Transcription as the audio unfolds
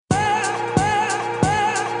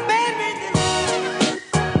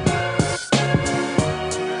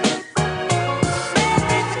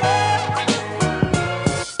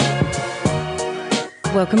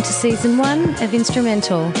Welcome to Season 1 of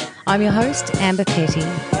Instrumental. I'm your host, Amber Petty.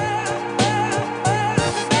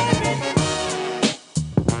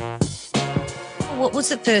 What was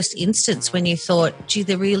the first instance when you thought, gee,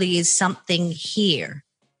 there really is something here,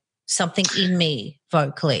 something in me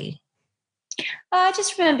vocally? I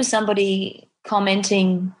just remember somebody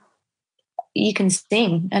commenting, you can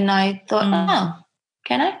sing. And I thought, oh,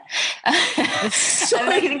 can I? So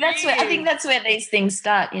I think that's where these things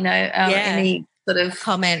start, you know, any sort of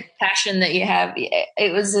comment passion that you have.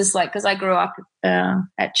 It was just like, because I grew up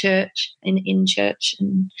at church, in church,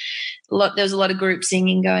 and there was a lot of group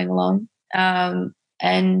singing going along.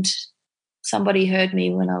 And somebody heard me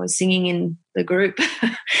when I was singing in the group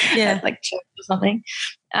at like church or something.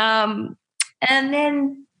 And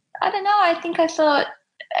then, I don't know, I think I thought,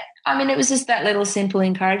 I mean, it was just that little simple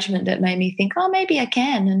encouragement that made me think, oh, maybe I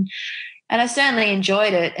can. And I certainly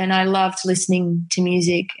enjoyed it, and I loved listening to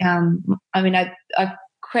music. I mean, I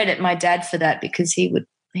credit my dad for that, because he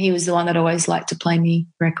was the one that always liked to play me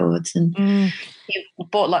records, and he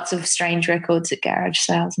bought lots of strange records at garage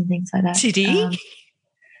sales and things like that. Did he?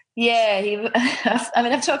 Yeah, I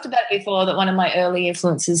mean, I've talked about it before that one of my early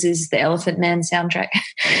influences is the Elephant Man soundtrack,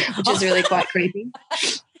 which is really quite creepy.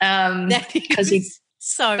 Because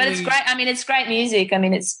but it's great. I mean, it's great music. I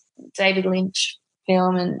mean, it's David Lynch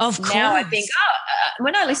film, and now I think,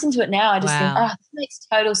 when I listen to it now, I just think, it makes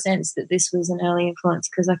total sense that this was an early influence,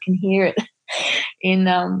 because I can hear it in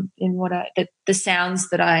what the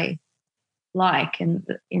sounds that I like, and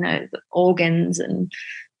you know, the organs and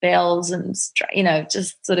bells and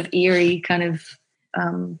just sort of eerie kind of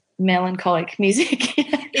melancholic music.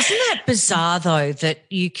 Isn't that bizarre though, that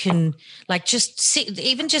you can like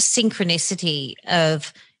even just synchronicity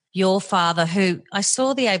of your father, who I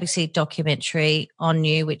saw the ABC documentary on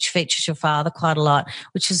you, which features your father quite a lot,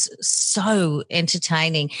 which is so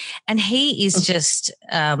entertaining, and he is just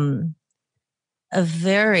a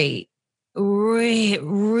very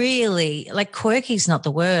really, like, quirky is not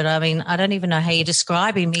the word. I mean, I don't even know how you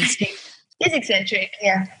describe him. He's eccentric,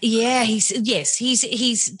 yeah. Yeah, he's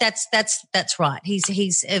that's right.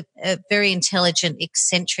 He's a very intelligent,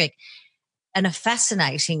 eccentric, and a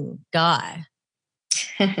fascinating guy.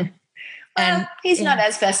 And he's not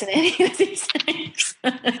as fascinating as he seems.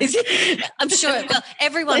 I'm sure. Well,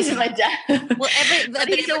 everyone's my dad. Well, but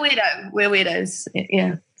he's a weirdo. We're weirdos.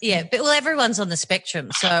 Yeah. Yeah, but everyone's on the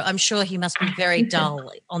spectrum, so I'm sure he must be very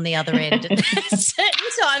dull on the other end at certain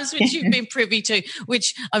times, which you've been privy to,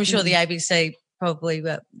 which I'm sure the ABC probably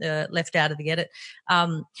left out of the edit.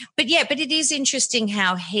 But it is interesting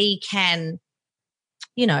how he can,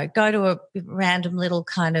 you know, go to a random little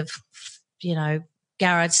kind of, you know,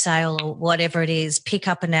 garage sale or whatever it is, pick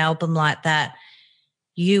up an album like that.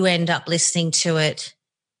 You end up listening to it,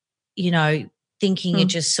 you know, thinking you're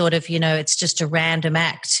just sort of, you know, it's just a random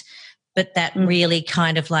act, but that really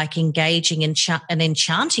kind of like engaging and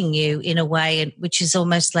enchanting you in a way, which is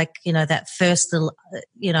almost like, you know, that first little,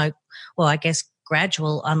 you know, well, I guess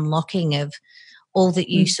gradual unlocking of all that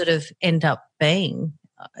you sort of end up being,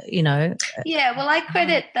 you know. Yeah, well, I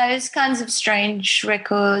credit those kinds of strange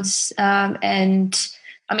records, and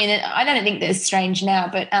I mean, I don't think they're strange now,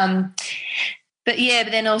 but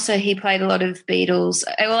then also he played a lot of Beatles.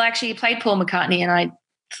 Well, actually, he played Paul McCartney, and I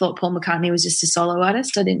thought Paul McCartney was just a solo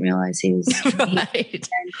artist. I didn't realise he was right.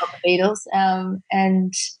 the Beatles.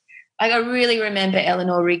 And I really remember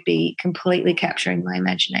Eleanor Rigby completely capturing my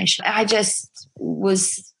imagination. I just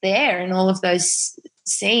was there in all of those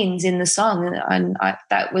scenes in the song, and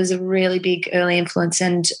that was a really big early influence.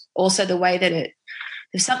 And also the way that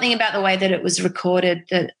there's something about the way that it was recorded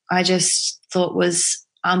that I just thought was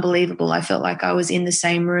unbelievable. I felt like I was in the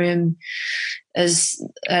same room as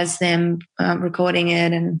them recording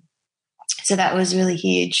it, and so that was really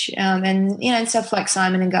huge. And you know, and stuff like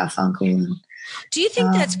Simon and Garfunkel. Do you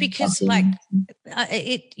think that's because, like,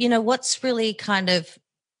 it? You know, what's really kind of,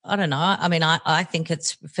 I don't know. I mean, I think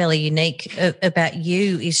it's fairly unique about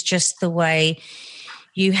you is just the way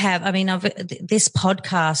you have, I mean, this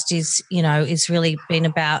podcast is really been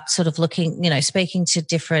about sort of looking, you know, speaking to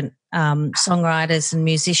different songwriters and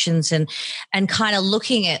musicians and kind of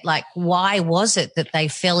looking at like, why was it that they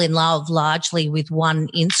fell in love largely with one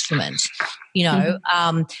instrument, you know,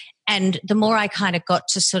 and the more I kind of got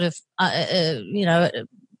to sort of, you know,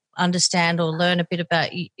 understand or learn a bit about,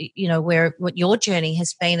 you know, what your journey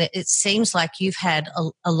has been, it seems like you've had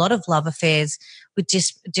a lot of love affairs with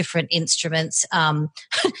just different instruments. Not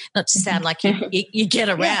to sound like you get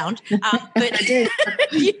around, but I do.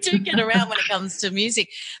 you do get around when it comes to music.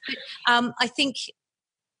 But I think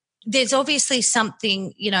there's obviously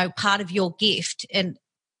something, you know, part of your gift and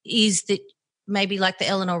is that maybe like the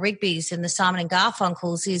Eleanor Rigby's and the Simon and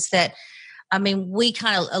Garfunkel's is that, I mean,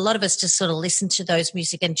 a lot of us just sort of listen to those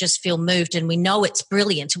music and just feel moved, and we know it's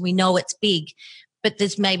brilliant and we know it's big, but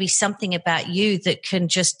there's maybe something about you that can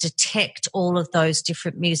just detect all of those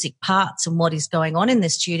different music parts and what is going on in the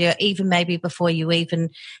studio, even maybe before you even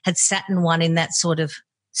had sat in one in that sort of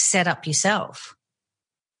setup yourself.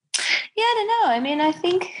 Yeah, I don't know. I mean, I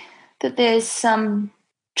think that there's some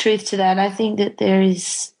truth to that. I think that there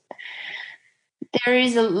is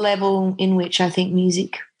a level in which I think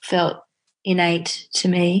music felt innate to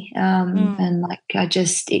me, and like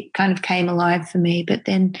it kind of came alive for me. But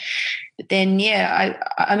then, yeah,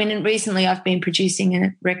 I mean, recently I've been producing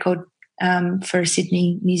a record for a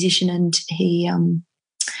Sydney musician, and he, in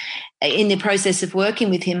the process of working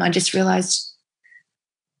with him, I've just realised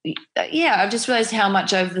how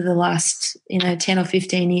much over the last 10 or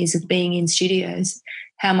 15 years of being in studios,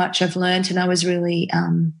 how much I've learned, and I was really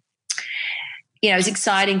it was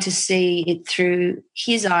exciting to see it through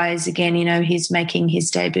his eyes again. He's making his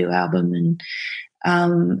debut album,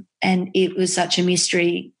 and it was such a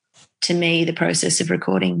mystery to me, the process of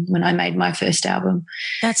recording when I made my first album.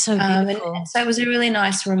 That's so beautiful. And so it was a really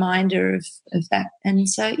nice reminder of that. And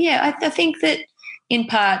so, yeah, I think that in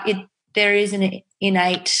part there is an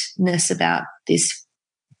innateness about this,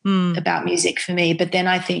 about music for me. But then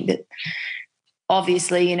I think that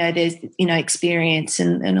obviously, there's, experience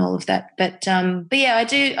and all of that. But yeah,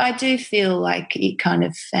 I do feel like it kind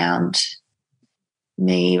of found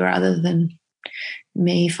me rather than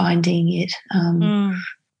me finding it.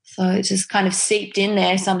 So it just kind of seeped in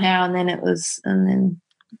there somehow, and then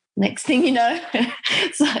next thing you know,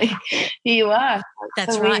 it's like, here you are.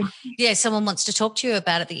 That's so right. Yeah, someone wants to talk to you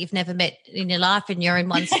about it that you've never met in your life, and you're in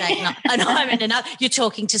one state and I'm in another. You're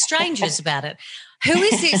talking to strangers about it. Who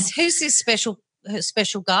is this? Who's this special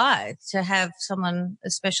guy to have someone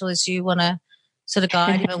as special as you want to sort of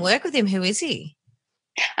guide him and work with him? Who is he?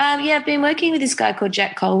 Yeah, I've been working with this guy called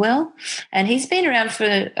Jack Colwell, and he's been around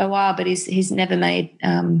for a while, but he's never made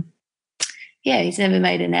he's never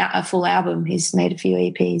made a full album. He's made a few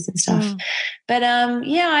EPs and stuff. But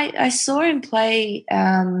I saw him play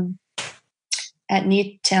at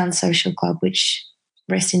Newtown Social Club, which,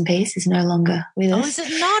 rest in peace, is no longer with us. Oh, is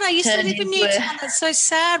it not? I used to live in Newtown. That's so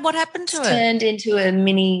sad. What happened to it? Turned into an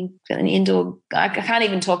indoor. I can't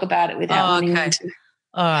even talk about it without wanting to.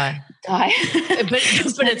 All right. Die. but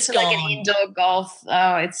it's gone. Like an indoor golf.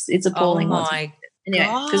 Oh, it's appalling. Oh my anyway,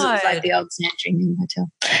 because it was like the old Sandringham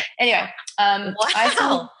Hotel. Anyway, wow. I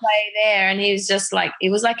saw him play there, and he was just like, it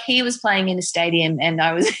was like he was playing in a stadium, and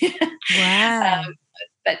I was. Wow.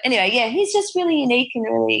 But anyway, yeah, he's just really unique and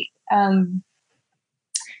really.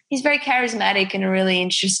 He's very charismatic and a really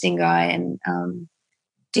interesting guy, and.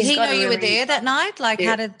 Did he know you were there that night? Like,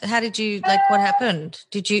 how did you, like, what happened?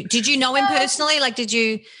 Did you know him personally? Like, did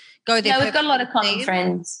you go there? Yeah, we've got a lot of common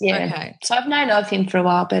friends. Yeah. Okay. So I've known of him for a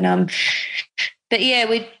while, but yeah,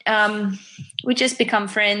 we just become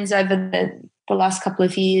friends over the last couple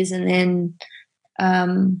of years, and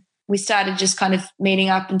then we started just kind of meeting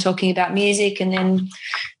up and talking about music, and then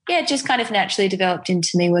it just kind of naturally developed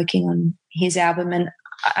into me working on his album. And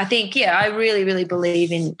I think, I really, really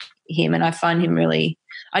believe in him, and I find him really.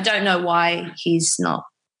 I don't know why he's not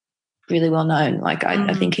really well known. Like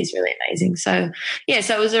I think he's really amazing. So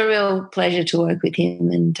so it was a real pleasure to work with him,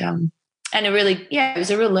 and a really it was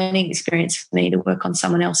a real learning experience for me to work on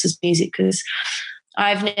someone else's music, because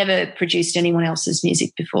I've never produced anyone else's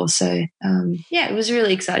music before. So it was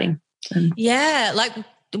really exciting. Yeah, like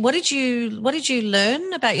what did you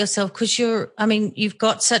learn about yourself? Because you've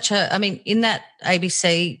got such a in that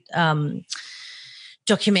ABC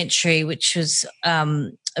documentary, which was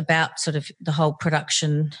about sort of the whole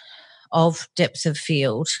production of Depth of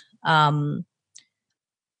Field. That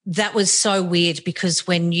was so weird, because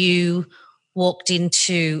when you walked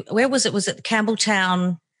into, where was it? Was it the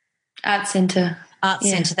Campbelltown Arts Centre?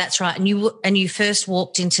 Centre, that's right. And you first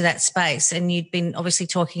walked into that space, and you'd been obviously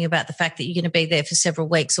talking about the fact that you're going to be there for several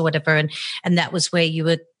weeks or whatever, and that was where you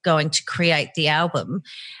were going to create the album.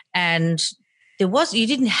 And you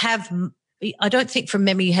didn't have. I don't think from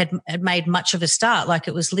memory you had made much of a start. Like,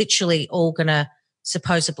 it was literally all going to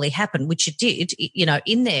supposedly happen, which it did,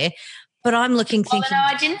 in there. But I'm thinking. No,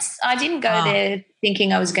 I didn't go there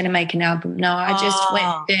thinking I was going to make an album. No, I just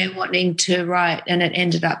went there wanting to write, and it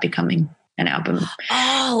ended up becoming an album.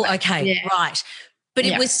 Oh, okay, right. But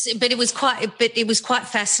it was quite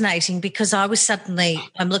fascinating because I was suddenly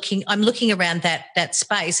I'm looking around that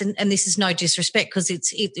space, and this is no disrespect because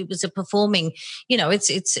it was a performing,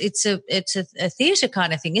 it's a theatre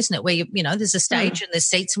kind of thing, isn't it? Where there's a stage and there's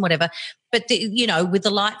seats and whatever, but with the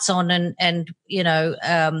lights on and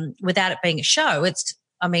without it being a show,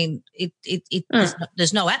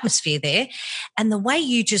 there's no atmosphere there. And the way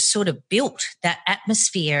you just sort of built that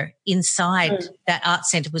atmosphere inside that art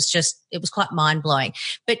centre it was quite mind blowing.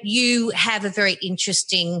 But you have a very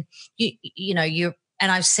interesting,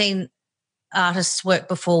 and I've seen artists work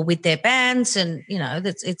before with their bands, and,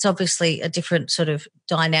 it's obviously a different sort of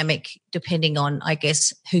dynamic depending on, I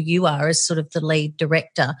guess, who you are as sort of the lead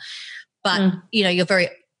director. But,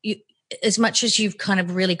 as much as you've kind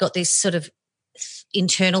of really got this sort of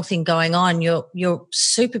internal thing going on, you're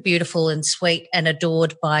super beautiful and sweet and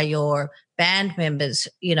adored by your band members,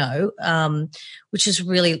 which is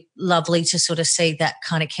really lovely to sort of see that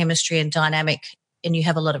kind of chemistry and dynamic, and you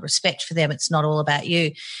have a lot of respect for them. It's not all about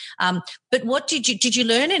you. But what did you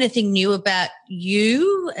learn anything new about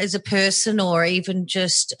you as a person, or even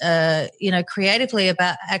just creatively,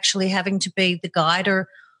 about actually having to be the guider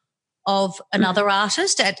of another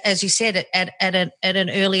artist as you said, at an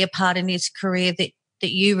earlier part in his career that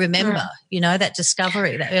you remember, that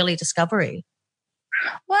discovery, that early discovery?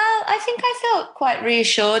 Well, I think I felt quite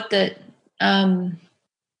reassured that I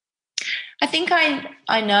think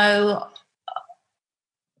I know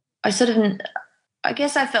I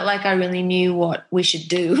guess I felt like I really knew what we should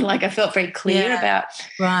do. Like I felt very clear about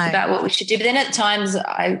what we should do. But then at times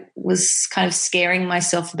I was kind of scaring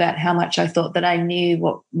myself about how much I thought that I knew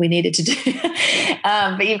what we needed to do.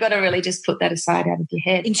 But you've got to really just put that aside out of your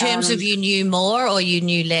head. In terms of you knew more or you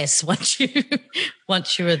knew less once you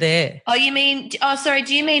were there? Sorry,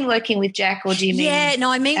 do you mean working with Jack, or do you mean? Yeah,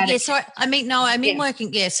 no, I mean,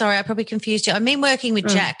 working. Yeah, sorry, I probably confused you. I mean working with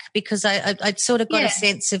Jack, because I'd sort of got a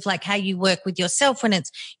sense of like how you work with yourself when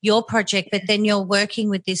it's your project, but then you're working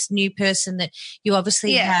with this new person that you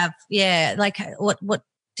obviously have. Yeah, like what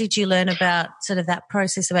did you learn about sort of that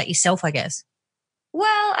process about yourself, I guess?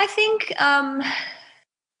 Well, I think I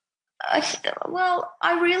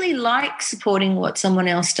really like supporting what someone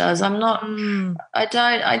else does. I'm not I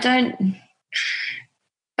don't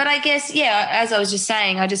but I guess, as I was just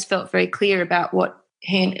saying, I just felt very clear about what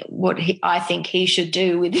I think he should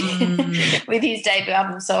do with with his debut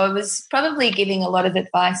album. So I was probably giving a lot of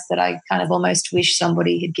advice that I kind of almost wish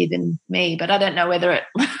somebody had given me, but I don't know whether it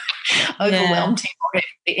overwhelmed him, or if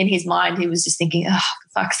in his mind he was just thinking, oh,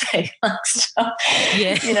 for fuck's sake, like stuff.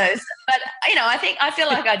 Yeah. But I feel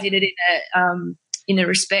like I did it in a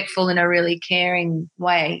respectful and a really caring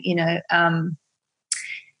way,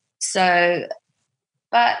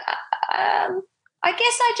 but I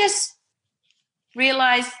guess I just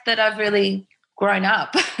realized that I've really grown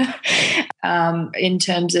up in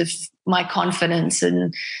terms of my confidence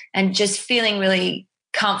and just feeling really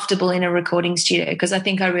comfortable in a recording studio, because I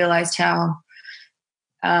think I realized how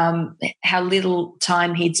little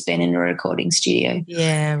time he'd spent in a recording studio.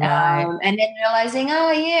 Yeah, right. And then realizing,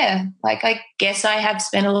 like I guess I have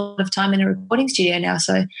spent a lot of time in a recording studio now.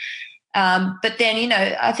 So, but then,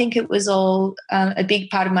 I think it was all a big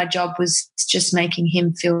part of my job was just making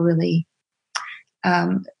him feel really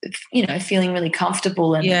feeling really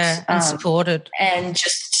comfortable and supported, and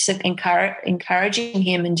just encouraging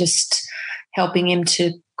him and just helping him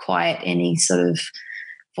to quiet any sort of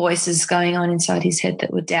voices going on inside his head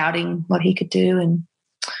that were doubting what he could do. And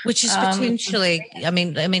which is potentially,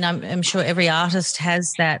 I'm sure every artist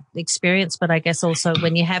has that experience, but I guess also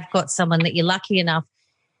when you have got someone that you're lucky enough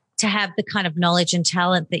to have the kind of knowledge and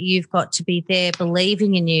talent that you've got to be there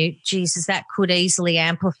believing in you, Jesus, that could easily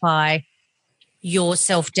amplify your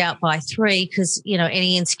self-doubt by 3, because,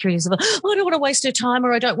 any insecurities of, I don't want to waste her time,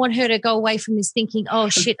 or I don't want her to go away from this thinking, oh,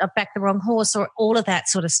 shit, I've backed the wrong horse, or all of that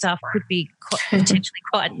sort of stuff could be potentially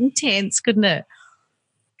quite intense, couldn't it?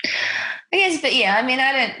 I guess, but I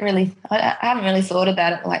haven't really thought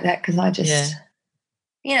about it like that, because I just,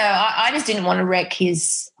 I just didn't want to wreck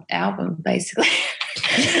his album, basically.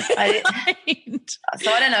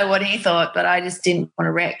 So I don't know what he thought, but I just didn't want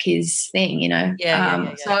to wreck his thing,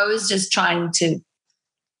 So I was just trying to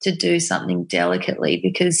do something delicately,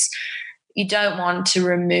 because you don't want to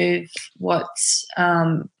remove what's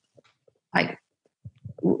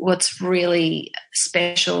really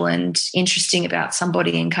special and interesting about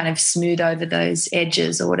somebody and kind of smooth over those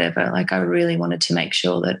edges or whatever. Like I really wanted to make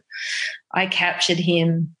sure that I captured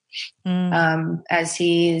him as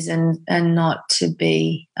he is, and not to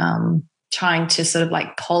be trying to sort of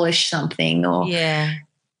like polish something, or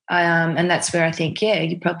and that's where I think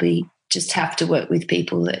you probably just have to work with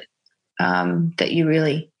people that that you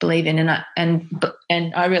really believe in,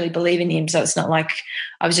 and I really believe in him. So it's not like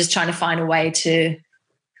I was just trying to find a way to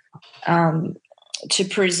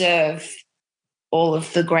preserve all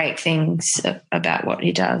of the great things about what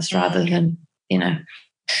he does, rather than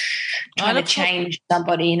trying to change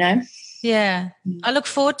somebody. Yeah, I look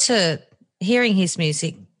forward to hearing his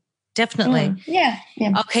music. Definitely. Yeah.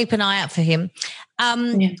 I'll keep an eye out for him.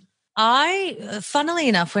 Funnily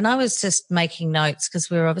enough, when I was just making notes, because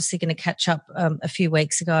we were obviously going to catch up a few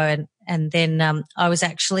weeks ago, and then I was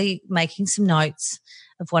actually making some notes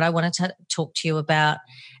of what I wanted to talk to you about.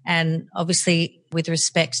 And obviously with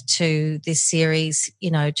respect to this series,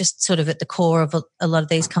 just sort of at the core of a lot of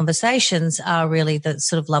these conversations are really the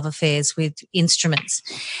sort of love affairs with instruments.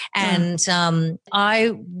 And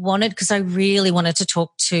because I really wanted to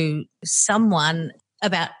talk to someone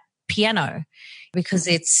about piano, because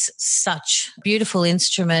it's such a beautiful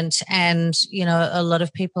instrument. And, a lot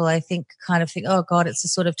of people, I think, kind of think, oh, God, it's the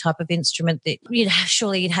sort of type of instrument that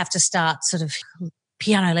surely you'd have to start sort of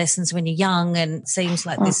piano lessons when you're young, and it seems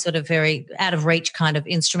like this sort of very out of reach kind of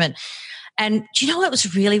instrument. And do you know what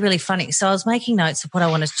was really, really funny? So I was making notes of what I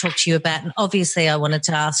wanted to talk to you about. And obviously I wanted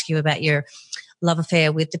to ask you about your love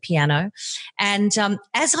affair with the piano. And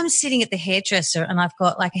as I'm sitting at the hairdresser and I've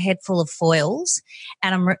got like a head full of foils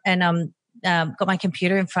and I'm got my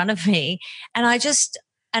computer in front of me, and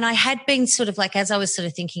I had been sort of like, as I was sort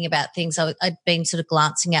of thinking about things, I'd been sort of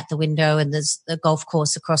glancing out the window, and there's a golf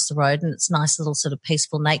course across the road, and it's a nice little sort of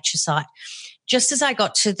peaceful nature site. Just as I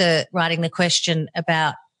got to writing the question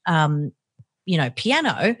about,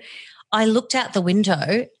 piano, I looked out the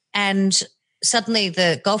window and suddenly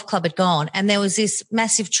the golf club had gone, and there was this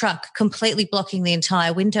massive truck completely blocking the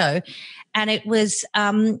entire window. And it was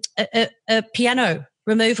a piano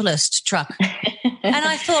removalist truck. And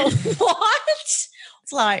I thought, what?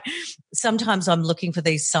 It's like sometimes I'm looking for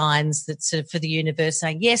these signs that sort of for the universe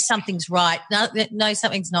saying, yes, something's right. No,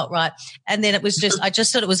 something's not right. And then I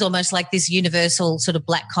just thought it was almost like this universal sort of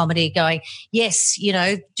black comedy going, yes,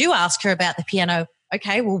 do ask her about the piano.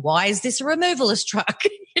 Okay, well, why is this a removalist truck?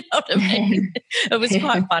 You know what I mean? It was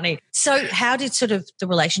quite funny. So how did sort of the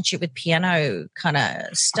relationship with piano kind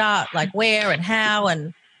of start? Like where and how?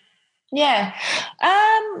 And yeah.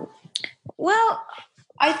 Well,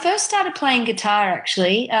 I first started playing guitar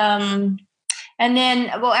actually. And then,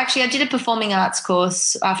 actually I did a performing arts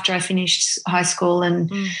course after I finished high school, and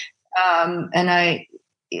I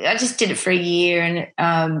just did it for a year,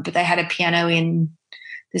 and but they had a piano in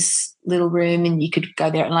this little room and you could go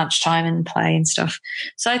there at lunchtime and play and stuff.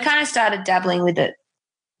 So I kind of started dabbling with it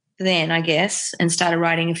then, I guess, and started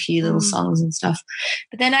writing a few little songs and stuff.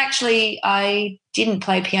 But then actually I didn't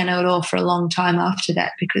play piano at all for a long time after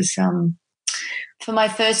that, because for my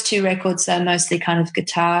first two records, they're mostly kind of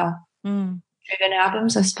guitar driven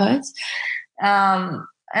albums, I suppose. And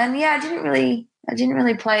yeah, I didn't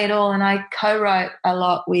really play at all. And I co-wrote a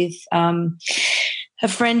lot with a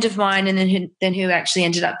friend of mine, and then who actually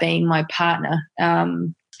ended up being my partner.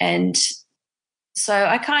 And so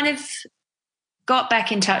I kind of got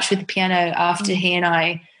back in touch with the piano after he and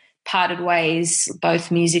I parted ways, both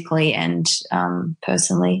musically and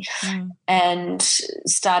personally, and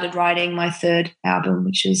started writing my third album,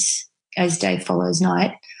 which is As Day Follows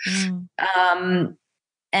Night. And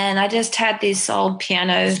I just had this old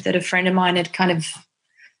piano that a friend of mine had kind of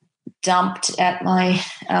dumped at my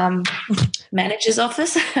manager's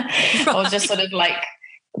office. Or just sort of like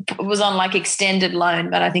was on like extended loan,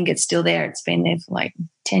 but I think it's still there. It's been there for like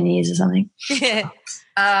 10 years or something. Yeah.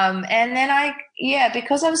 And then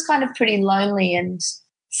because I was kind of pretty lonely and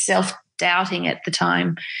self-doubting at the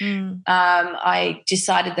time, I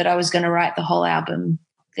decided that I was going to write the whole album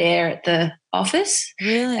there at the office.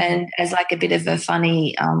 Really? And as like a bit of a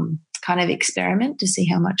funny kind of experiment to see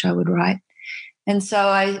how much I would write. And so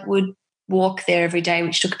I would walk there every day,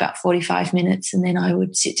 which took about 45 minutes, and then I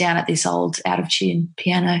would sit down at this old out-of-tune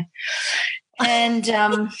piano. And,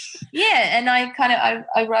 and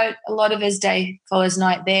I wrote a lot of As Day Follows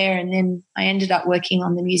Night there, and then I ended up working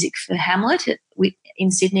on the music for Hamlet in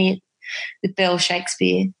Sydney with Bell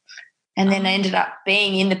Shakespeare. And then I ended up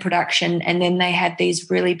being in the production, and then they had these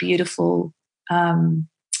really beautiful Steinway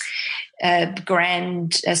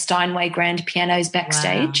grand pianos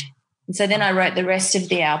backstage. Wow. And so then I wrote the rest of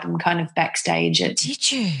the album kind of backstage.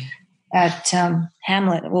 Did you? At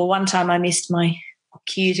Hamlet. Well, one time I missed my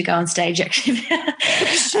cue to go on stage, actually.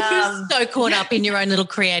 So caught up in your own little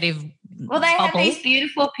creative Well, they have these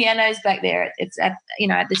beautiful pianos back there. It's at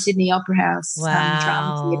the Sydney Opera House.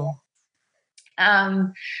 Wow.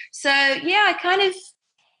 So, yeah, I kind of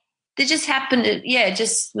 – it just happened – it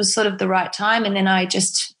just was sort of the right time, and then I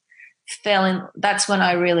just that's when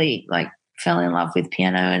I really fell in love with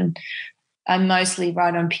piano, and I mostly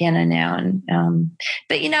write on piano now. And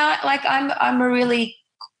but I'm a really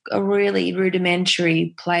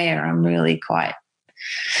rudimentary player. I'm really quite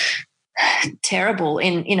terrible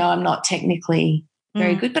in, I'm not technically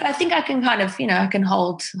very good, but I think I can kind of, I can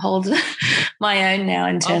hold my own now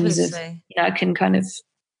in terms of, I can kind of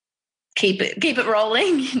keep it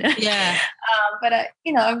rolling, Yeah. But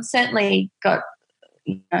I've certainly got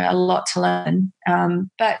a lot to learn.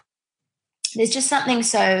 But there's just something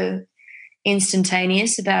so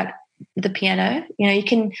instantaneous about the piano.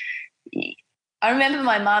 I remember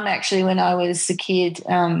my mum actually when I was a kid,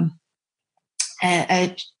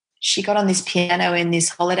 she got on this piano in this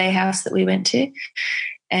holiday house that we went to,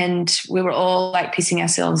 and we were all pissing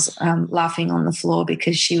ourselves laughing on the floor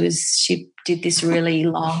because she did this really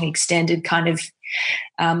long extended kind of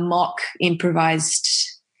mock improvised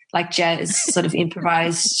jazz sort of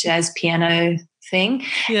improvised jazz piano thing,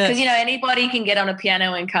 because anybody can get on a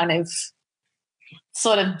piano and kind of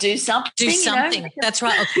sort of do something. That's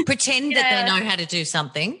right. Or pretend that they know how to do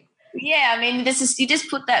something. Yeah, I mean, you just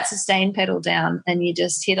put that sustain pedal down and you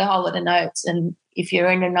just hit a whole lot of notes, and if you're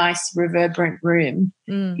in a nice reverberant room,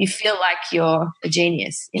 you feel like you're a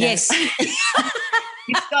genius. Yes.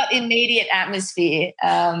 You've got immediate atmosphere.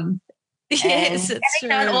 Yes, it's true.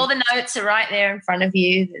 All the notes are right there in front of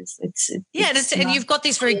you. And you've got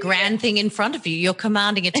this very grand thing in front of you. You're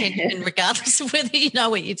commanding attention regardless of whether you know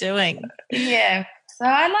what you're doing. Yeah. So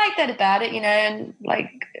I like that about it, and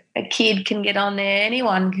a kid can get on there.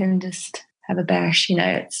 Anyone can just have a bash,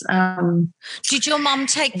 It's. Did your mum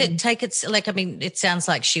take it? It sounds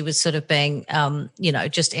like she was sort of being,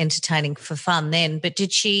 just entertaining for fun then. But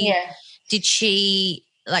did she? Yeah.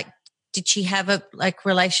 Did she have a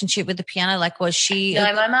relationship with the piano? Was she?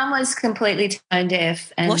 No, my mum was completely tone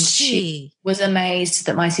deaf, and was she was amazed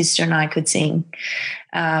that my sister and I could sing.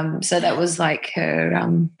 So that was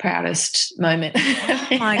her proudest moment. Oh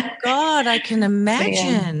my God, I can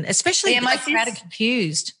imagine, especially my crowd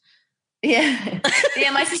confused. Yeah,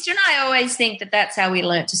 my sister and I always think that that's how we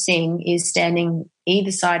learnt to sing, is standing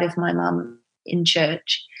either side of my mum in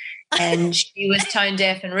church, and she was tone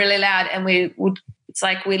deaf and really loud, and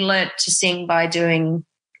it's we learnt to sing by doing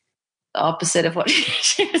the opposite of what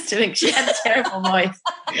she was doing. She had a terrible voice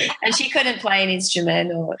and she couldn't play an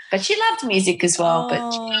instrument, but she loved music as well.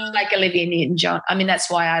 But she was like Olivia Newton-John. I mean, that's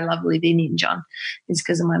why I love Olivia Newton-John, is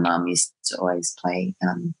because my mum used to always play.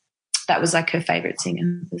 That was her favourite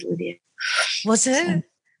singer, was Olivia. Was it? So,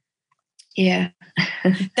 yeah.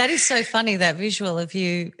 That is so funny, that visual of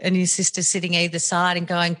you and your sister sitting either side and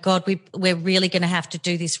going, God, we're really going to have to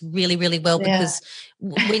do this really, really well because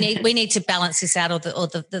we need to balance this out, or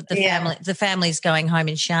the family's going home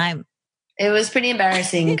in shame. It was pretty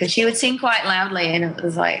embarrassing because she would sing quite loudly, and it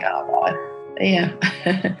was oh God, yeah.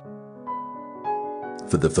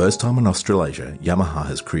 For the first time in Australasia, Yamaha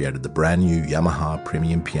has created the brand new Yamaha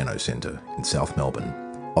Premium Piano Centre in South Melbourne,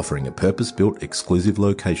 offering a purpose-built exclusive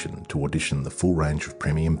location to audition the full range of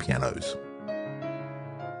premium pianos.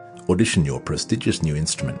 Audition your prestigious new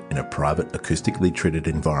instrument in a private, acoustically treated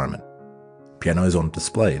environment. Pianos on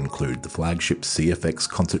display include the flagship CFX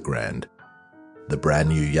Concert Grand, the brand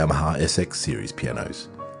new Yamaha SX Series pianos,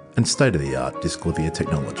 and state-of-the-art Disclavier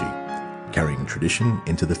technology, carrying tradition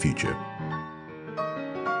into the future.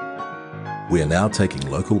 We are now taking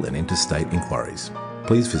local and interstate inquiries.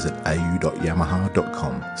 Please visit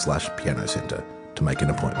au.yamaha.com/piano centre to make an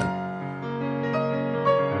appointment.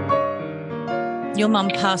 Your mum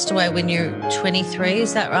passed away when you're 23,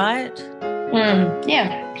 is that right?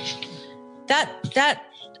 Yeah.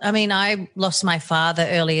 I lost my father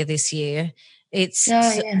earlier this year. I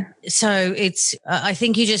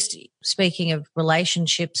think you just, speaking of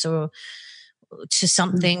relationships or to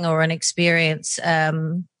something or an experience, I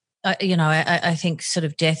think sort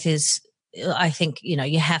of death is, I think,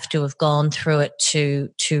 you have to have gone through it to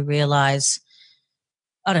realise,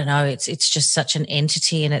 I don't know, it's just such an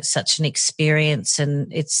entity and it's such an experience and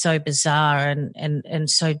it's so bizarre and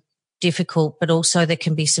so difficult, but also there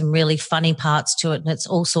can be some really funny parts to it, and it's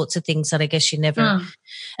all sorts of things that I guess you never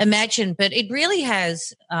imagine. But it really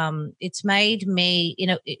has, it's made me,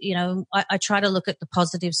 I try to look at the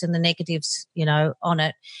positives and the negatives, on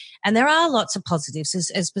it. And there are lots of positives,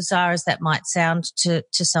 as bizarre as that might sound to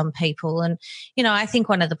some people. And, I think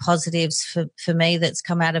one of the positives for me that's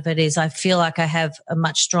come out of it is I feel like I have a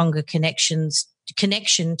much stronger connection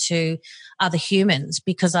to other humans,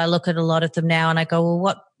 because I look at a lot of them now and I go,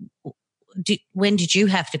 well, when did you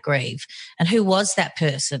have to grieve, and who was that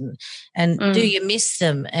person, and do you miss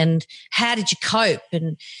them, and how did you cope,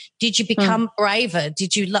 and did you become braver?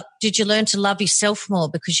 Did you learn to love yourself more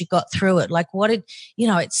because you got through it? Like,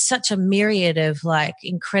 it's such a myriad of like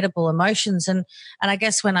incredible emotions, and I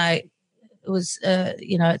guess when it was,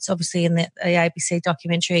 it's obviously in the ABC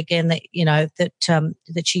documentary again that,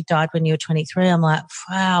 that she died when you were 23. I'm like,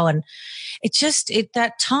 wow. And it just,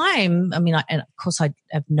 that time, I mean, and of course I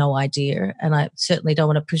have no idea, and I certainly don't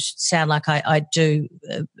want to sound like I do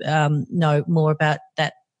know more about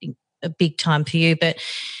that a big time for you, but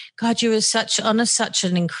God, you were such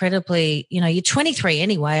an incredibly, you're 23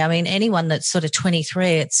 anyway. I mean, anyone that's sort of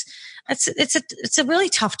 23, it's a really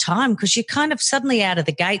tough time because you're kind of suddenly out of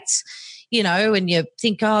the gates, and you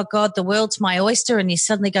think, oh God, the world's my oyster, and you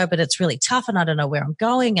suddenly go, but it's really tough, and I don't know where I'm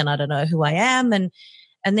going, and I don't know who I am, and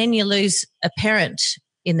then you lose a parent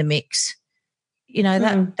in the mix.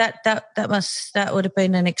 That would have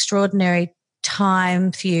been an extraordinary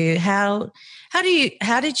time for you. How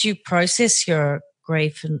did you process your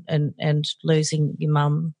grief and losing your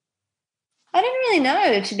mum? I don't really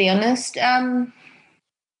know, to be honest.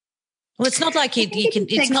 Well, it's not like you can.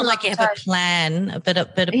 It's not like you have a plan, but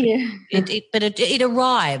it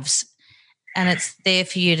arrives, and it's there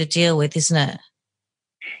for you to deal with, isn't it?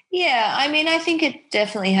 Yeah, I mean, I think it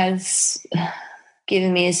definitely has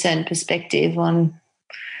given me a certain perspective on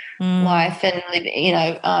life and living.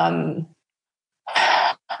 I don't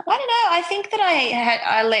know. I think that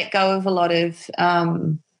I let go of a lot of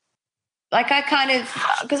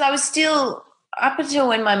because I was still, up until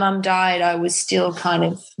when my mum died, I was still kind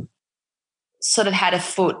of sort of had a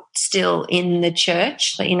foot still in the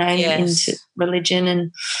church, into religion,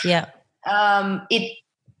 and it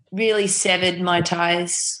really severed my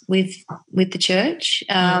ties with the church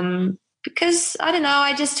because I don't know,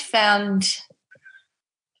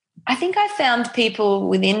 I think I found people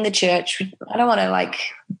within the church. I don't want to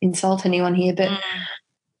insult anyone here, but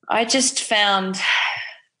I just found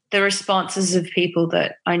the responses of people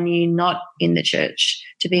that I knew not in the church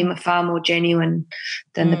to be far more genuine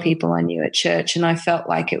than the people I knew at church. And I felt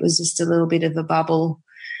like it was just a little bit of a bubble.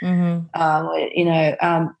 I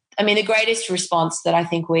mean, the greatest response that I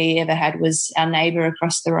think we ever had was our neighbour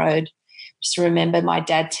across the road. Just remember my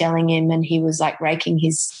dad telling him, and he was raking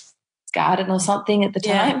his garden or something at the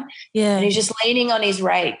time. Yeah. And he's just leaning on his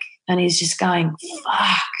rake and he's just going,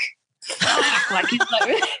 fuck.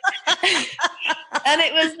 And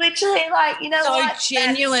it was literally so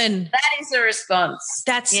genuine. That is a response.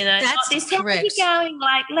 That's this correct. Going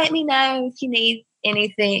let me know if you need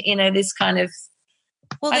anything. This kind of.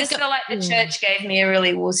 Well, I just feel like the church gave me a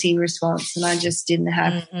really wussy response, and I just didn't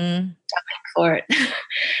have time for it.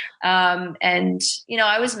 And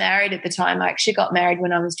I was married at the time. I actually got married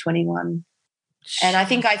when I was 21, and I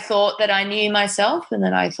think I thought that I knew myself, and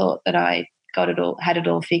then I thought that I had it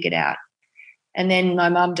all figured out. And then my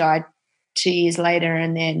mum died 2 years later,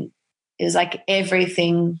 and then it was like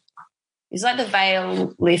everything. It was like the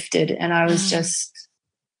veil lifted, and I was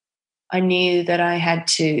I knew that I had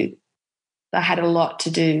a lot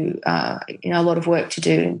to do, a lot of work to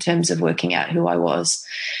do in terms of working out who I was.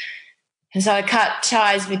 And so I cut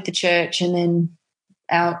ties with the church, and then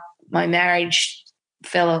my marriage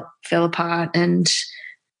fell apart, and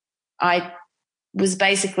I was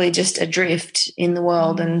basically just adrift in the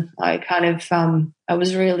world, and I kind of I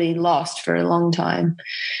was really lost for a long time.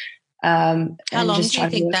 How long do you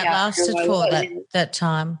think that lasted for, that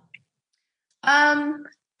time?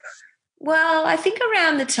 Well, I think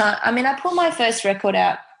around the time, I mean, I put my first record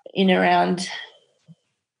out in around,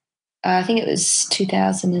 I think it was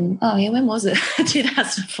 2000 when was it?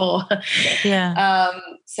 2004. Yeah.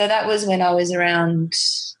 So that was when I was around,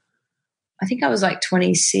 I think I was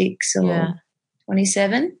 26 or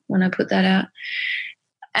 27 when I put that out.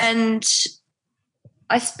 And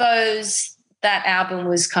I suppose that album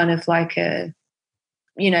was kind of like a,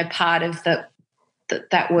 part of that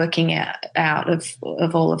working out of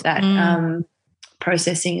all of that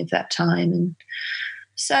processing of that time. And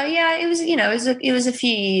so it was it was a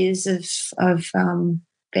few years of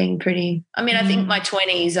being pretty, I mean, I think my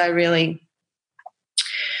 20s I really,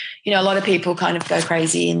 a lot of people kind of go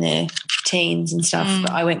crazy in their teens and stuff,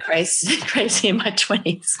 but I went crazy in my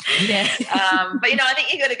 20s. Yeah. But I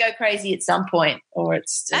think you got to go crazy at some point, or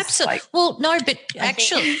it's just absolutely. Well, no, but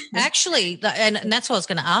actually, and that's what I was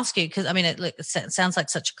going to ask you, because I mean, it sounds like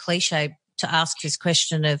such a cliche to ask this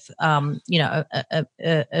question of, a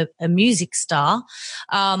music star,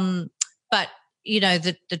 but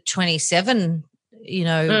the 27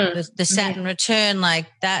 the Saturn return, like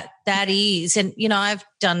that is, and, I've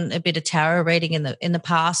done a bit of tarot reading in the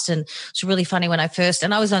past, and it's really funny when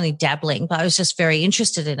and I was only dabbling, but I was just very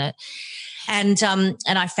interested in it. And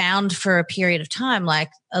I found for a period of time,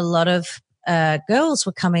 like a lot of girls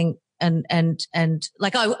were coming and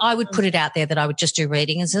like I would put it out there that I would just do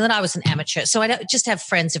readings, and then I was an amateur. So I just have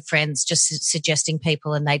friends of friends just suggesting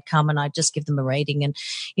people, and they'd come and I'd just give them a reading, and,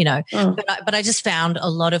 but I just found a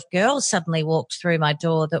lot of girls suddenly walked through my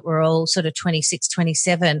door that were all sort of 26,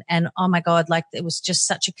 27. And oh my God, like it was just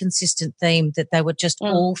such a consistent theme that they were just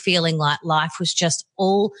all feeling like life was just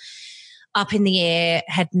all up in the air,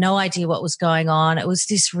 had no idea what was going on. It was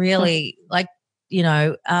this really like,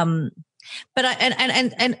 but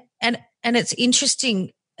and it's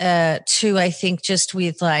interesting too, I think, just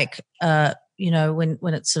with like when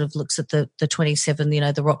it sort of looks at the 27,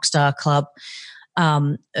 the rock star club of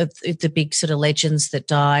the big sort of legends that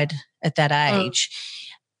died at that age,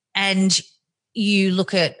 and you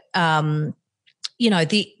look at the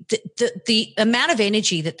amount of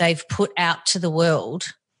energy that they've put out to the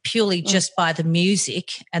world purely just by the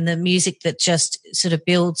music, and the music that just sort of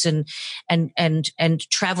builds and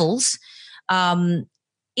travels.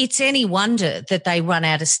 It's any wonder that they run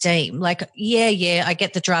out of steam. Like, yeah, I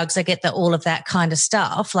get the drugs, I get all of that kind of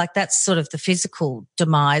stuff. Like that's sort of the physical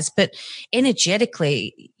demise, but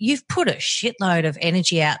energetically, you've put a shitload of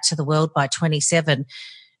energy out to the world by 27.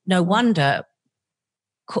 No wonder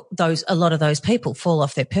a lot of those people fall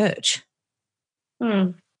off their perch.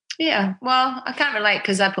 Yeah, well, I can't relate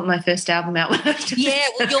because I put my first album out when I was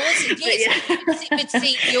yours, yes. But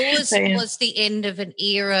see, yours was the end of an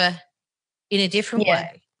era in a different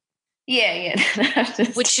way. Yeah.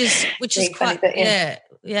 which is quite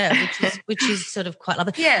which is sort of quite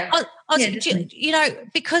lovely. Yeah.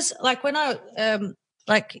 Because like when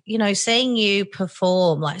I seeing you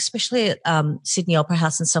perform, like especially at Sydney Opera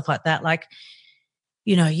House and stuff like that, like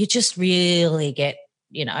you just really get,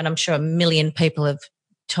 and I'm sure a million people have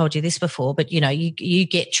told you this before, but you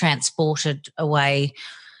get transported away.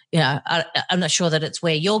 I'm not sure that it's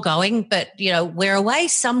where you're going, but, we're away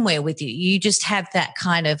somewhere with you. You just have that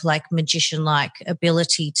kind of like magician-like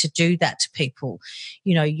ability to do that to people.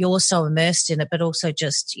 You're so immersed in it, but also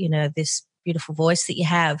just, this beautiful voice that you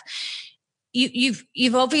have.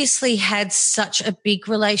 You've obviously had such a big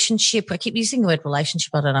relationship. I keep using the word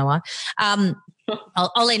relationship. I don't know why.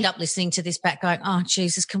 I'll end up listening to this back going, oh,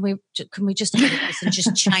 Jesus, can we just edit this and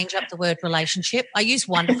just change up the word relationship? I use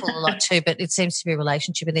wonderful a lot too, but it seems to be a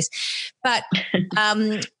relationship in this. But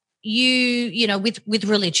with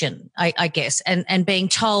religion, I guess, and being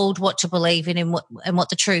told what to believe in and what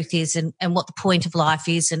the truth is and what the point of life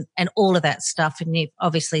is and all of that stuff. And you've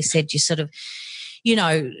obviously said you sort of,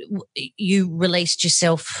 you released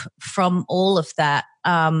yourself from all of that.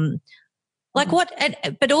 But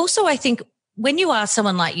also I think when you are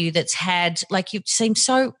someone like you that's had, like you seem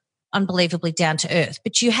so unbelievably down to earth,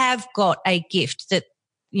 but you have got a gift that,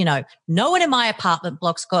 no one in my apartment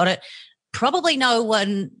block's got it. Probably no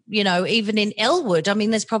one, even in Elwood. I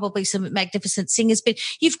mean, there's probably some magnificent singers, but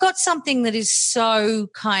you've got something that is so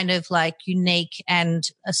kind of like unique, and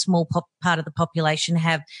a small part of the population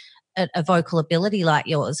have a vocal ability like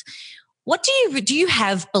yours. What do you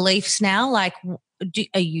have beliefs now? Like,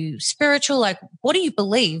 are you spiritual? Like, what do you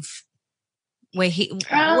believe? What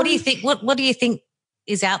do you think? What do you think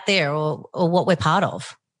is out there, or what we're part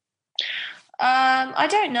of? I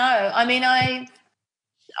don't know. I mean,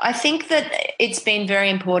 I think that it's been very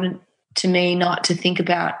important to me not to think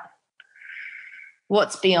about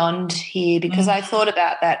what's beyond here, because I thought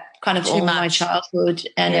about that kind of all my childhood,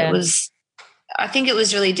 and I think it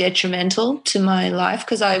was really detrimental to my life,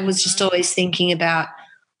 because I was just always thinking about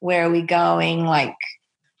where are we going, like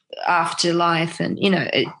after life, and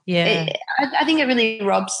I think it really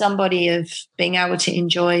robs somebody of being able to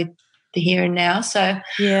enjoy the here and now. So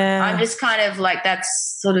I'm just kind of like,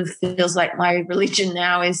 that's sort of feels like my religion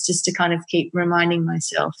now, is just to kind of keep reminding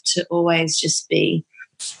myself to always just be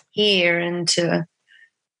here, and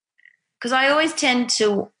because I always tend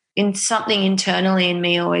to, in something internally in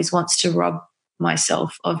me always wants to rob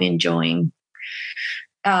myself of enjoying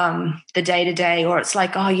the day-to-day, or it's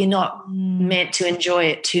like, oh, you're not meant to enjoy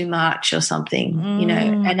it too much or something,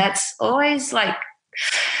 and that's always like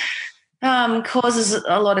causes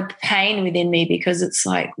a lot of pain within me, because it's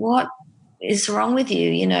like, what is wrong with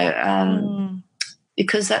you,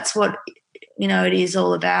 because that's what it is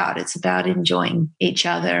all about. It's about enjoying each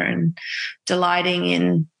other and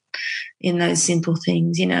delighting in those simple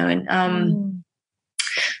things, and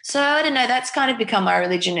so I don't know, that's kind of become my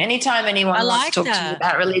religion. Anytime anyone wants to talk to me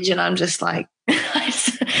about religion, I'm just like,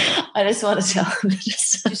 I just want to tell them to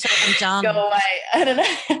Just say, I'm done. go away. I don't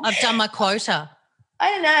know. I've done my quota. I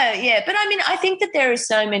don't know. Yeah. But I mean, I think that there are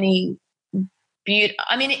so many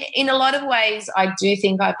I mean, in a lot of ways, I do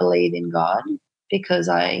think I believe in God because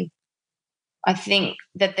I think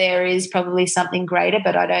that there is probably something greater,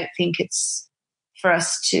 but I don't think it's for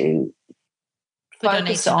us to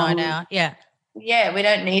focus on. Know now. Yeah. Yeah, we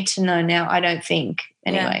don't need to know now, I don't think.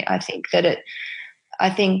 Anyway, I think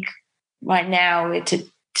right now we're to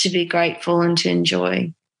be grateful and to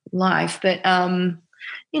enjoy life. But, I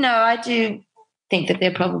do think that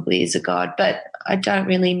there probably is a God, but I don't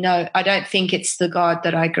really know. I don't think it's the God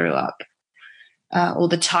that I grew up or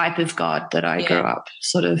the type of God that I grew up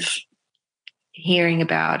sort of hearing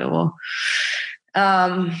about or,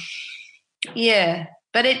 but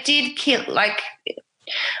it did kill, like,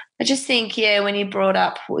 I just think, when you brought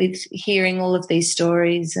up with hearing all of these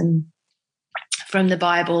stories and from the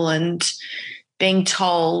Bible and being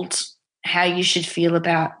told how you should feel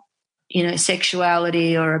about,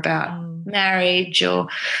 sexuality or about marriage or,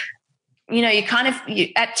 you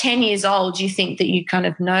at 10 years old, you think that you kind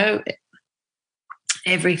of know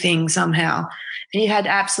everything somehow and you had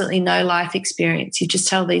absolutely no life experience. You just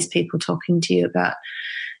tell these people talking to you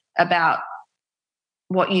about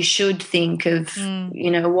what you should think of,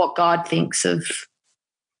 what God thinks of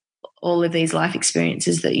all of these life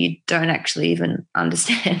experiences that you don't actually even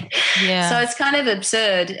understand. Yeah. So it's kind of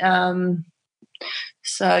absurd.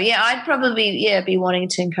 I'd probably, be wanting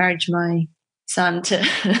to encourage my son to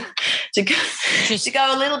go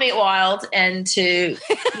a little bit wild and to,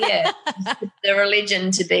 the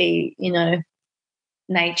religion to be,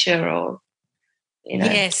 nature or,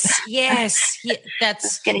 Yes. Yeah,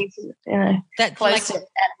 that's getting that close to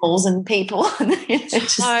animals and people.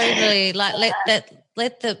 Totally. Like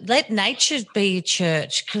let nature be a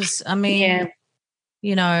church because I mean,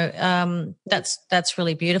 that's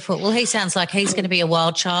really beautiful. Well, he sounds like he's going to be a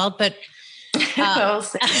wild child, but he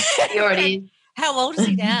already is. How old is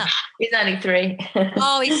he now? He's only 3.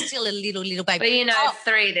 Oh, he's still a little baby. But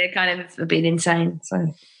 3, they're kind of a bit insane.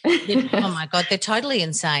 So. Oh my God, they're totally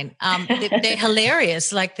insane. They're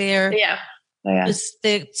hilarious. Like they're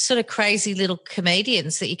sort of crazy little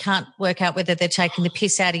comedians that you can't work out whether they're taking the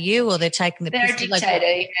piss out of you or they're taking the piss. They're a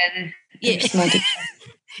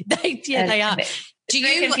dictator. They are. Do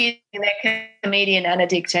you confusing a comedian and a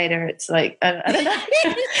dictator? It's like I don't know.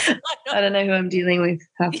 I don't know who I'm dealing with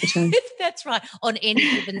half the time. That's right. On any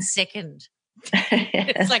given second.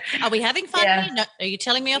 It's like, are we having fun here? No, are you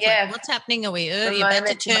telling me off? Yeah. Like, what's happening? Are we about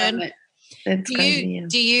to turn?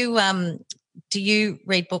 Do you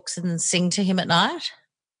read books and sing to him at night?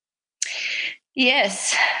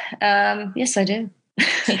 Yes. Yes, I do.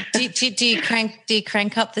 do you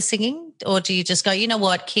crank up the singing, or do you just go, you know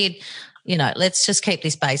what, kid, let's just keep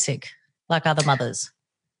this basic like other mothers?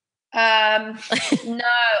 No,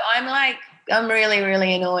 I'm really,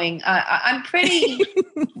 really annoying. I'm pretty.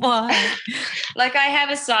 Why? Like I have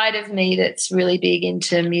a side of me that's really big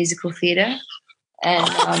into musical theatre, and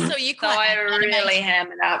so I really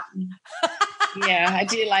ham it up. I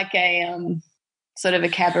do like a sort of a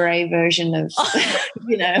cabaret version of,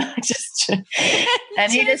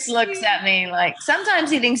 and he just looks at me like sometimes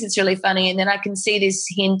he thinks it's really funny, and then I can see this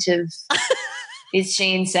hint of is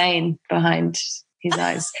she insane behind his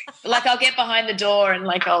eyes. Like I'll get behind the door and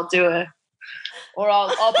like I'll do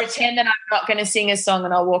I'll pretend that I'm not going to sing a song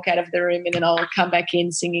and I'll walk out of the room and then I'll come back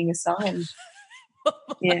in singing a song.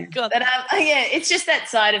 And God. But it's just that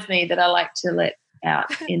side of me that I like to let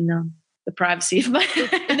out in the privacy of your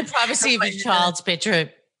child's bedroom.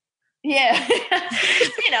 Yeah,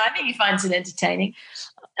 I think he finds it entertaining.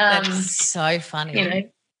 That's so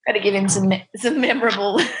funny. Got to give him some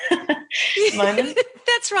memorable moments.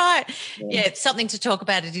 That's right. Yeah, it's something to talk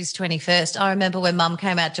about at his 21st. I remember when Mum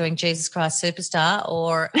came out doing Jesus Christ Superstar,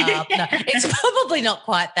 or no, it's probably not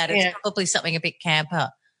quite that. It's probably something a bit camper.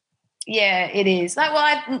 Yeah, it is. Like, well,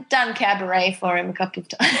 I've done cabaret for him a couple of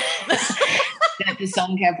times. The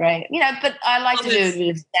song cabaret, but I like to do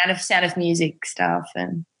a bit of sound of music stuff,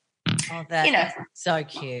 and that's so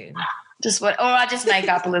cute. Or I just make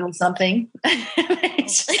up a little something.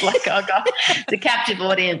 It's just like, oh God, the captive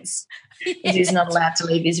audience. He's not allowed to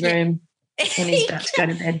leave his room when he's about to go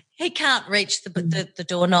to bed. He can't reach the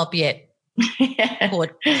doorknob yet. Poor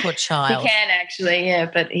child. He can actually,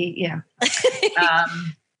 but he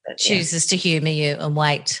chooses to humour you and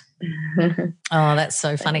wait. Oh, that's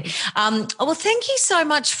so funny. Well, thank you so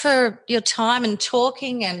much for your time and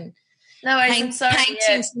talking and painting some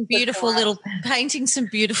beautiful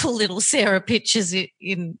little Sarah pictures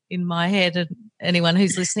in my head, and anyone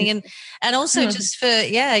who's listening, and also just for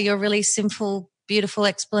your really simple, beautiful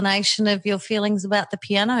explanation of your feelings about the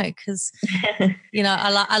piano because, you know,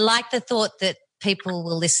 I like the thought that people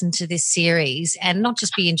will listen to this series and not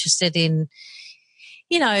just be interested in,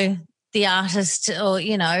 you know, the artist or,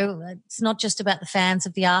 you know, it's not just about the fans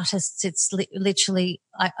of the artists. It's literally,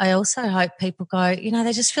 I also hope people go, you know,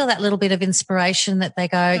 they just feel that little bit of inspiration that they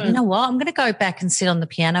go, you know what, I'm going to go back and sit on the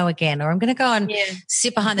piano again, or I'm going to go and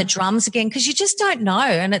sit behind the drums again, because you just don't know.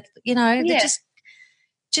 And it, you know, they're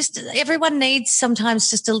just everyone needs sometimes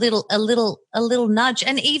just a little nudge,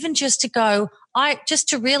 and even just to go, just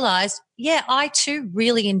to realize, I too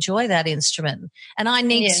really enjoy that instrument, and I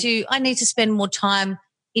need to spend more time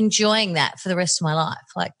enjoying that for the rest of my life.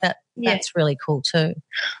 Like that, that's really cool too.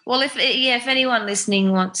 Well, if anyone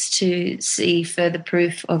listening wants to see further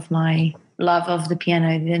proof of my love of the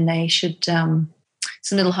piano, then they should, some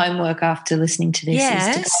little homework after listening to this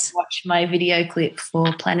is to go watch my video clip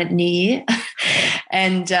for Planet New Year,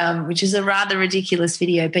 and which is a rather ridiculous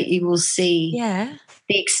video, but you will see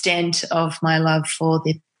the extent of my love for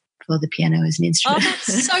the piano as an instrument. Oh,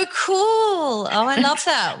 that's so cool. Oh, I love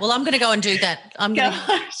that. Well, I'm going to go and do that. I'm going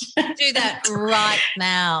to do that right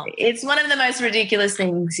now. It's one of the most ridiculous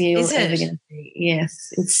things you're ever going to see.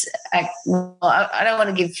 Yes. It's, I don't want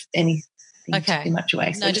to give anything too much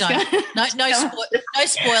away. So no spoiler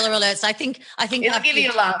alerts. I think it'll give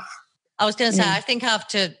you a laugh. I was going to say, I think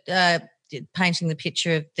after painting the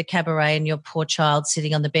picture of the cabaret and your poor child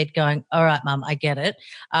sitting on the bed going, all right, Mum, I get it.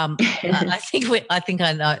 I think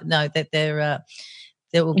I know that there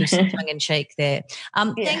will be some tongue in cheek there.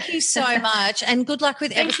 Thank you so much, and good luck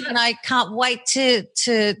with everything. I can't wait to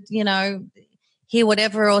you know, hear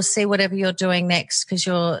whatever or see whatever you're doing next, because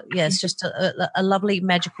it's just a lovely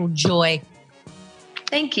magical joy.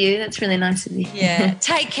 Thank you. That's really nice of you. Yeah.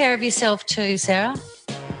 Take care of yourself too, Sarah.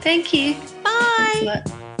 Thank you. Bye.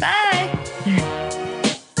 Bye.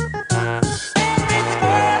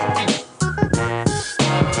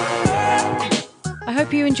 I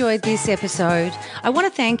hope you enjoyed this episode. I want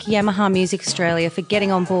to thank Yamaha Music Australia for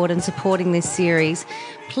getting on board and supporting this series.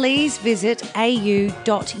 Please visit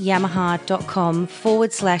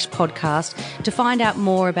au.yamaha.com/podcast to find out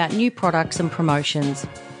more about new products and promotions.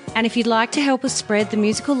 And if you'd like to help us spread the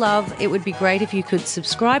musical love, it would be great if you could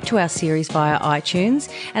subscribe to our series via iTunes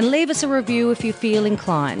and leave us a review if you feel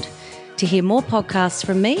inclined. To hear more podcasts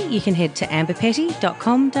from me, you can head to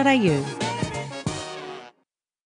amberpetty.com.au.